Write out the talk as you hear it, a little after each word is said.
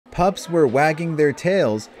Pups were wagging their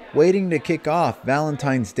tails, waiting to kick off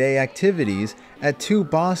Valentine's Day activities at Two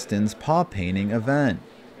Boston's paw painting event.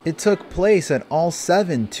 It took place at all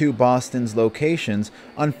 7 Two Boston's locations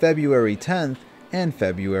on February 10th and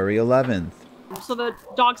February 11th. So the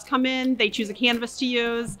dogs come in, they choose a canvas to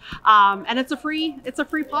use, and it's a free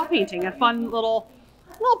paw painting, a fun little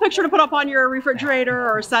picture to put up on your refrigerator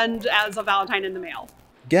or send as a Valentine in the mail.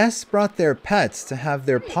 Guests brought their pets to have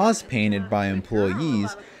their paws painted by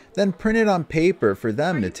employees, then printed on paper for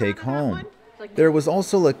them to take home. There was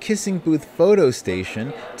also a kissing booth photo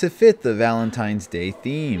station to fit the Valentine's Day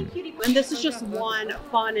theme. And this is just one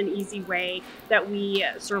fun and easy way that we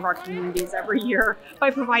serve our communities every year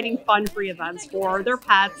by providing fun free events for their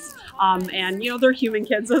pets and their human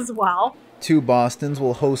kids as well. Two Boston's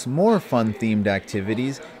will host more fun-themed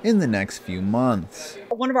activities in the next few months.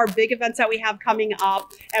 One of our big events that we have coming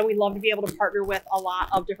up, and we love to be able to partner with a lot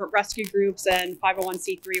of different rescue groups and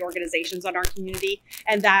 501c3 organizations in our community,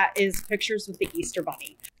 and that is Pictures with the Easter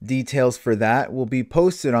Bunny. Details for that will be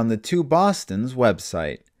posted on the Two Boston's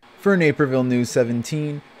website. For Naperville News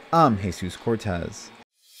 17, I'm Jesus Cortez.